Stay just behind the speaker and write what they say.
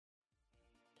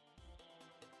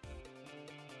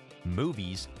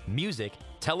movies, music,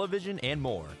 television, and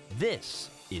more. This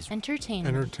is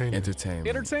Entertainment.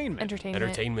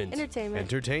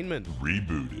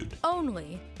 Rebooted.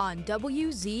 Only on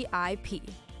WZIP.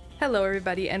 Hello,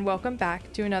 everybody, and welcome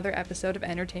back to another episode of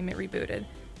Entertainment Rebooted.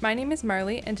 My name is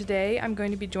Marley, and today I'm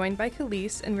going to be joined by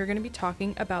Calise, and we're going to be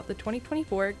talking about the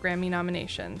 2024 Grammy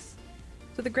Nominations.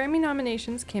 So the Grammy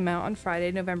Nominations came out on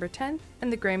Friday, November 10th,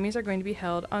 and the Grammys are going to be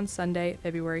held on Sunday,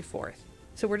 February 4th.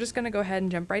 So we're just going to go ahead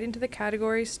and jump right into the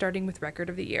categories, starting with Record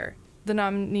of the Year. The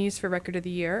nominees for Record of the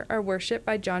Year are Worship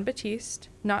by Jon Batiste,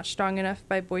 Not Strong Enough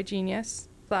by Boy Genius,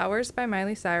 Flowers by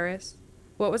Miley Cyrus,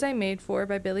 What Was I Made For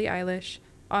by Billie Eilish,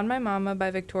 On My Mama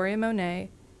by Victoria Monet,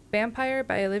 Vampire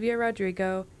by Olivia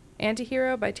Rodrigo,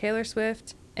 Antihero by Taylor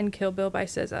Swift, and Kill Bill by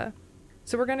SZA.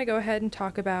 So we're going to go ahead and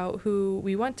talk about who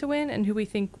we want to win and who we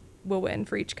think will win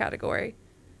for each category.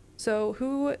 So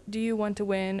who do you want to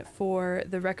win for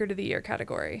the Record of the Year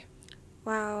category?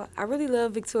 Wow, I really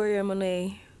love Victoria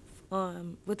Monet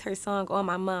with her song On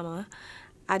My Mama.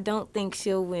 I don't think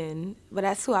she'll win, but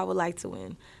that's who I would like to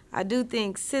win. I do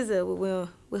think SZA will win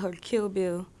with her Kill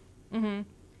Bill.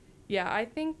 Yeah, I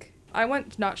think I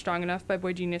want Not Strong Enough by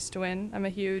Boy Genius to win. I'm a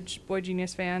huge Boy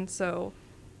Genius fan, so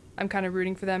I'm kind of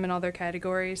rooting for them in all their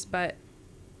categories, but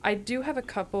I do have a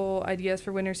couple ideas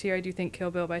for winners here. I do think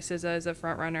Kill Bill by SZA is a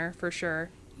front runner for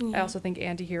sure. I also think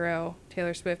Antihero,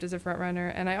 Taylor Swift is a front runner,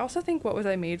 and I also think What Was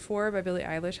I Made For by Billie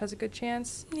Eilish has a good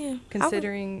chance. Yeah,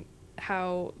 considering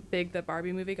how big the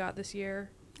Barbie movie got this year.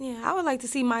 Yeah, I would like to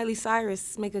see Miley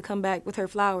Cyrus make a comeback with her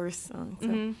Flowers song.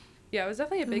 So. Yeah, it was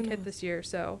definitely a big hit this year.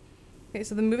 So, okay,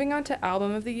 so then moving on to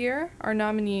Album of the Year, our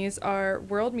nominees are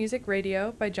World Music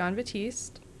Radio by Jon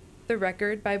Batiste, The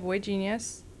Record by Boy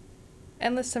Genius,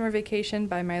 Endless Summer Vacation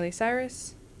by Miley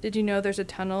Cyrus, Did You Know There's a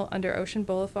Tunnel Under Ocean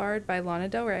Boulevard by Lana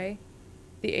Del Rey,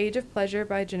 The Age of Pleasure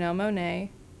by Janelle Monáe,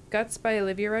 Guts by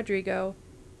Olivia Rodrigo,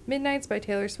 Midnights by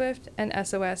Taylor Swift, and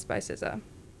SOS by SZA.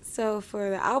 So for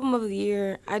the Album of the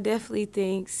Year, I definitely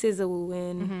think SZA will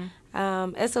win.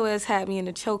 SOS had me in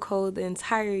a chokehold the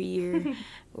entire year,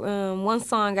 one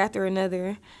song after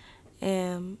another.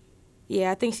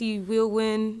 Yeah, I think she will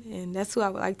win, and that's who I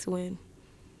would like to win.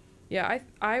 Yeah,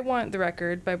 I want The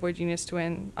Record by Boy Genius to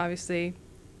win, obviously.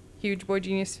 Huge Boy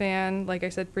Genius fan, like I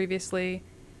said previously.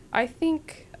 I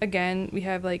think, again, we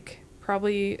have,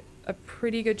 probably a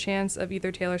pretty good chance of either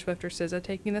Taylor Swift or SZA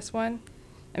taking this one.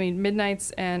 I mean,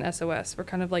 Midnights and SOS were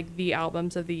kind of the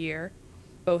albums of the year.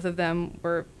 Both of them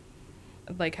were,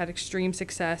 had extreme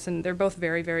success, and they're both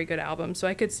very, very good albums, so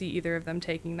I could see either of them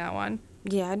taking that one.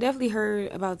 Yeah, I definitely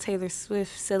heard about Taylor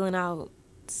Swift selling out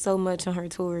so much on her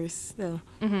tours, so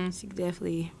she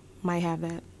definitely might have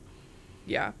that.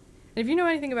 Yeah. And if you know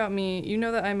anything about me, you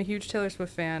know that I'm a huge Taylor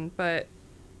Swift fan, but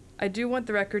I do want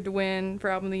The Record to win for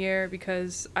Album of the Year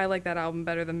because I like that album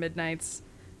better than Midnights.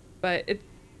 But it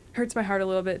hurts my heart a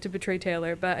little bit to betray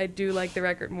Taylor, but I do like The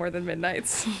Record more than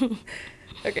Midnights.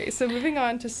 Okay, so moving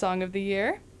on to Song of the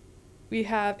Year, we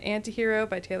have Antihero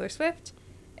by Taylor Swift,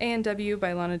 A&W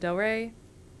by Lana Del Rey,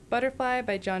 Butterfly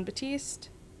by Jon Batiste,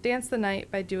 Dance the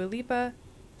Night by Dua Lipa,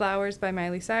 Flowers by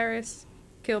Miley Cyrus,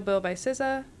 Kill Bill by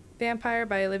SZA, Vampire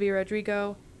by Olivia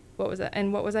Rodrigo, What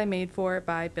Was I Made For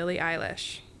by Billie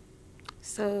Eilish.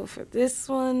 So for this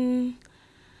one,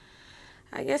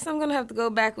 I guess I'm gonna have to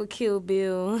go back with Kill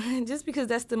Bill, just because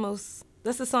that's the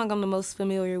song I'm the most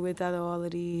familiar with out of all of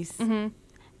these.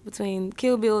 Between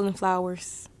Kill Bill and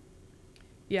Flowers.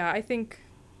 Yeah,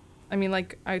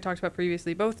 like I talked about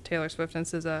previously, both Taylor Swift and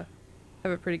SZA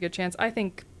have a pretty good chance. I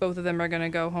think both of them are going to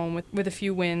go home with a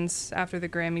few wins after the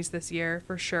Grammys this year,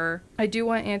 for sure. I do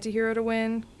want Antihero to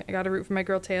win. I got to root for my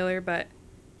girl Taylor, but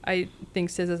I think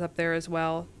SZA's up there as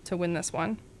well to win this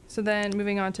one. So then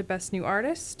moving on to Best New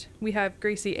Artist, we have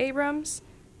Gracie Abrams,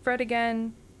 Fred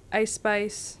Again, Ice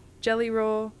Spice, Jelly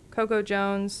Roll, Coco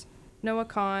Jones, Noah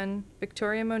Kahan,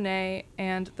 Victoria Monet,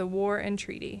 and The War and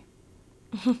Treaty.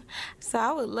 So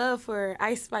I would love for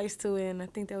Ice Spice to win. I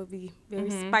think that would be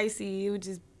very spicy. It would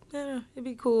just, it'd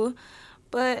be cool.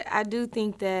 But I do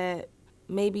think that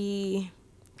maybe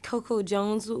Coco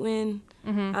Jones would win.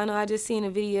 I know I just seen a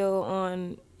video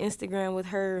on Instagram with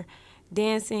her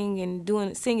dancing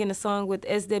and singing a song with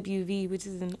SWV, which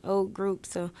is an old group.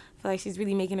 So I feel like she's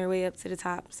really making her way up to the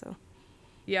top. So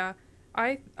yeah,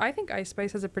 I think Ice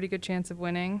Spice has a pretty good chance of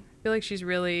winning. I feel like she's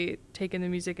really taken the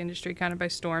music industry kind of by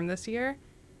storm this year.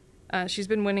 She's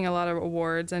been winning a lot of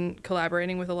awards and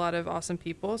collaborating with a lot of awesome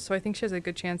people, so I think she has a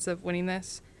good chance of winning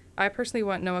this. I personally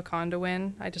want Noah Kahan to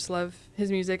win. I just love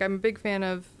his music. I'm a big fan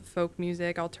of folk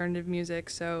music, alternative music,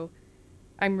 so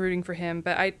I'm rooting for him.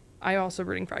 But I also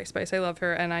rooting for Ice Spice. I love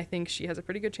her, and I think she has a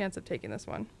pretty good chance of taking this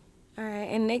one. All right,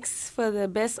 and next for the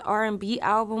best R&B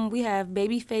album, we have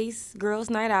Babyface, Girls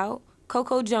Night Out,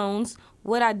 Coco Jones,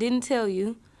 What I Didn't Tell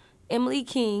You, Emily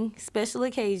King, Special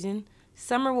Occasion,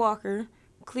 Summer Walker,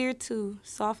 Clear 2,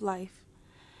 Soft Life,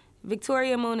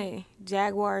 Victoria Monet,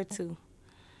 Jaguar 2.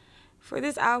 For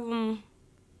this album,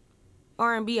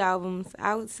 R&B albums,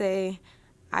 I would say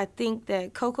I think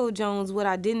that Coco Jones, What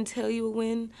I Didn't Tell You, will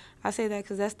win. I say that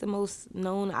because that's the most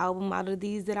known album out of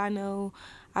these that I know.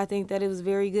 I think that it was a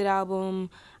very good album.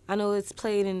 I know it's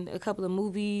played in a couple of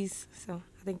movies, so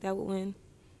I think that would win.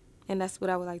 And that's what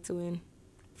I would like to win.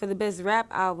 For the best rap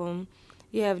album,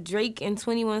 you have Drake and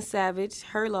 21 Savage,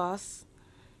 Her Loss,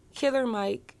 Killer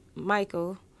Mike,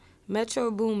 Michael,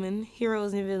 Metro Boomin,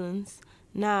 Heroes and Villains,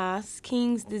 Nas,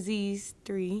 King's Disease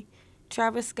 3,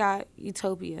 Travis Scott,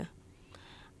 Utopia.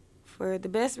 For the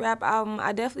best rap album,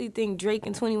 I definitely think Drake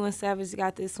and 21 Savage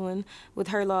got this one with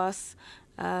Her Loss.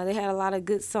 They had a lot of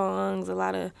good songs, a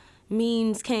lot of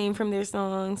memes came from their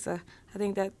songs. So I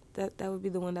think that would be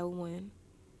the one that would win.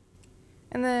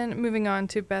 And then moving on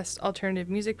to Best Alternative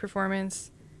Music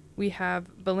Performance, we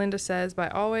have Belinda Says by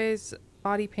Always,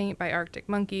 Body Paint by Arctic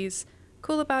Monkeys,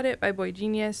 Cool About It by Boy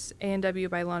Genius, A&W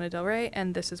by Lana Del Rey,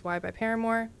 and This Is Why by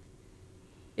Paramore.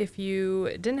 If you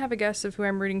didn't have a guess of who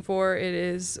I'm rooting for, it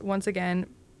is, once again,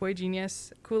 Boy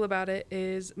Genius. Cool About It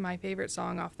is my favorite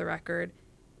song off the record,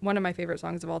 one of my favorite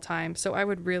songs of all time, so I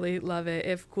would really love it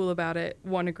if Cool About It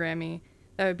won a Grammy.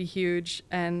 That would be huge,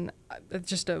 and it's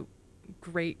just a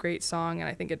great song, and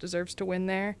I think it deserves to win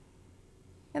there.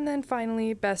 And then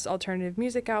finally, Best Alternative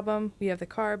Music Album, we have The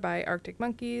Car by Arctic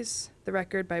Monkeys, The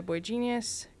Record by Boy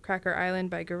Genius, Cracker Island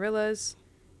by Gorillaz,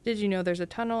 Did You Know There's a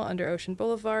Tunnel Under Ocean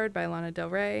Boulevard by Lana Del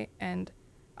Rey, and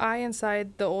I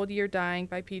Inside the Old Year Dying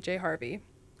by PJ Harvey.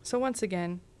 So once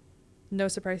again, no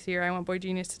surprise here, I want Boy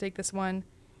Genius to take this one.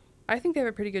 I think they have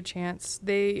a pretty good chance.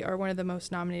 They are one of the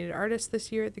most nominated artists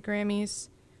this year at the Grammys,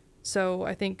 so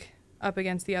I think up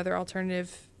against the other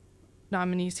alternative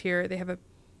nominees here, they have a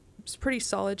pretty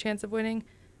solid chance of winning.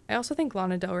 I also think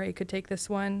Lana Del Rey could take this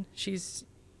one.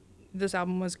 This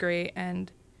album was great,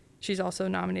 and she's also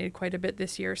nominated quite a bit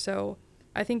this year, so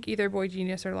I think either Boy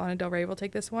Genius or Lana Del Rey will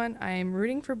take this one. I am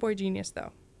rooting for Boy Genius,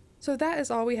 though. So that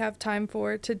is all we have time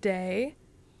for today.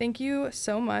 Thank you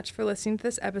so much for listening to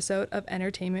this episode of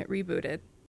Entertainment Rebooted.